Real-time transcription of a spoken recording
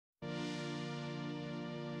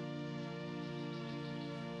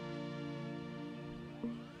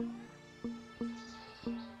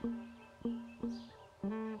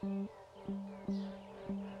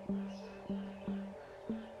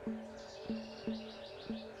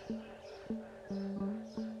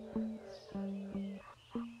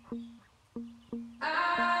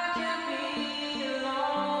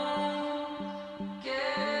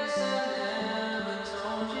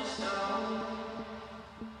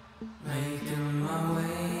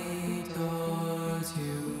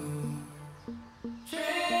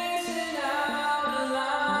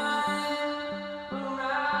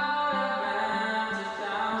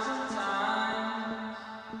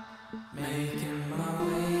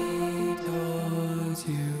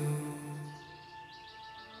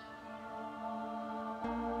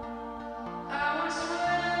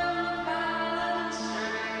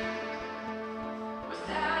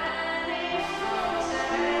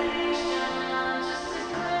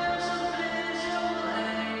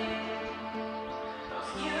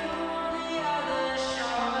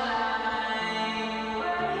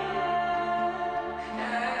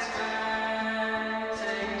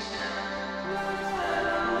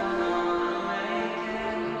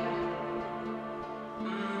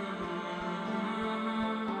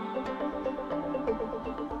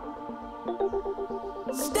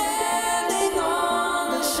Standing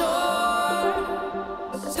on the shore,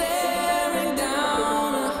 staring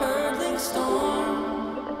down a hurtling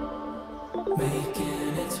storm,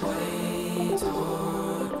 making its way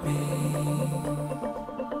toward me.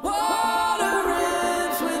 Water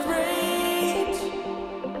rips with rage,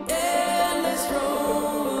 endless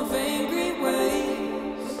row of angry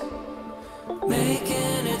waves,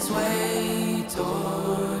 making its way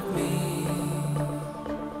toward me.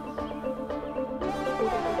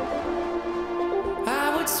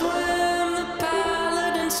 Swim the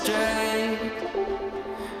Paladin Strait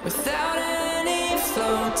without any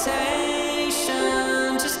flotation,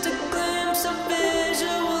 just a glimpse of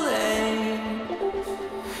visual aid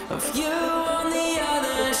of you on the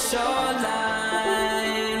other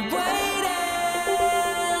shoreline,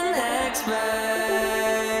 waiting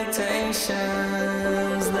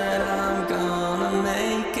expectations that I'm gonna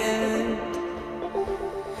make it.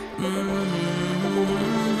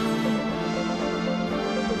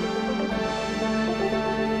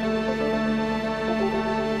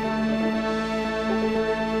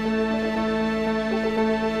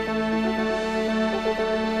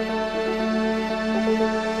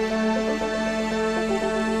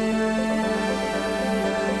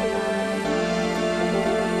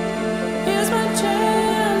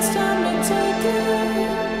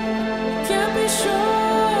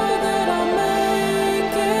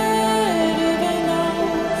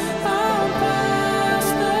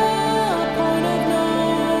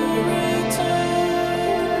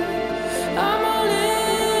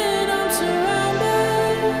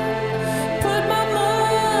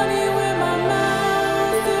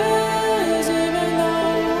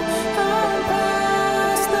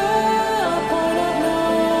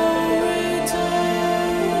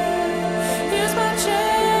 Here's my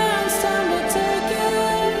chance.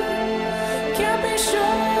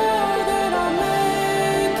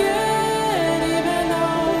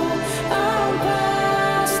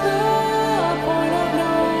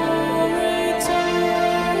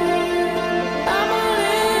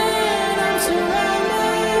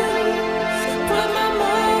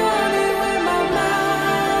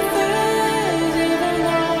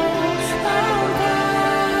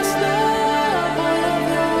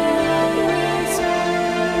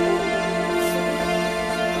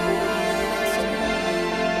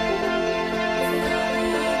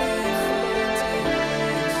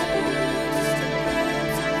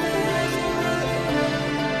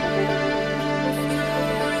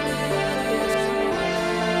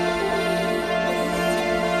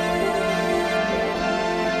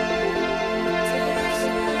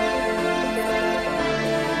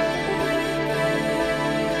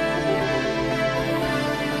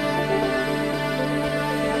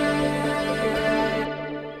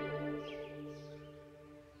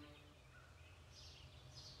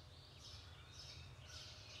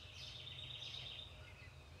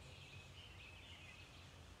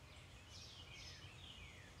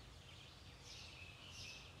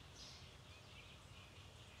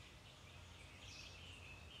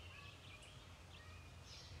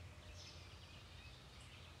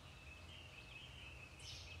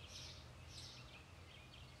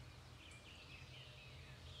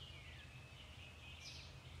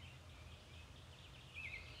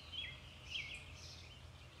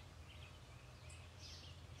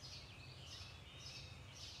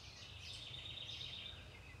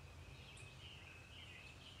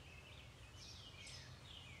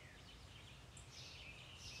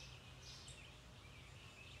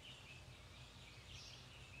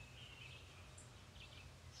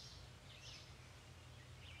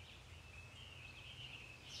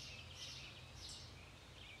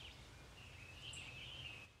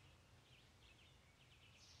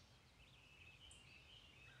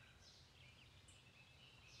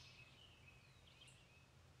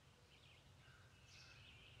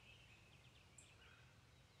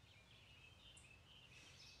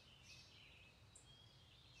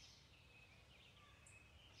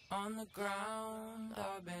 On the ground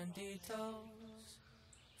are banditos,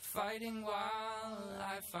 fighting while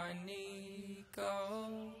I find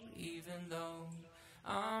Nico, even though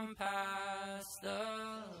I'm past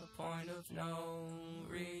the point of no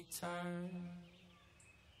return.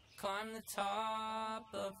 Climb the top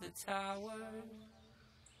of the tower,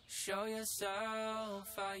 show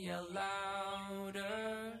yourself, I yell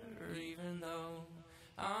louder, even though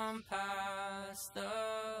I'm past the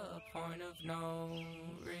point of no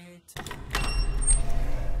return.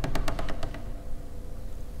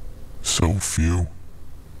 So few,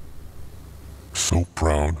 so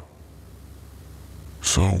proud,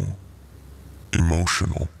 so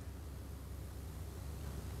emotional.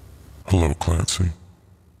 Hello, Clancy.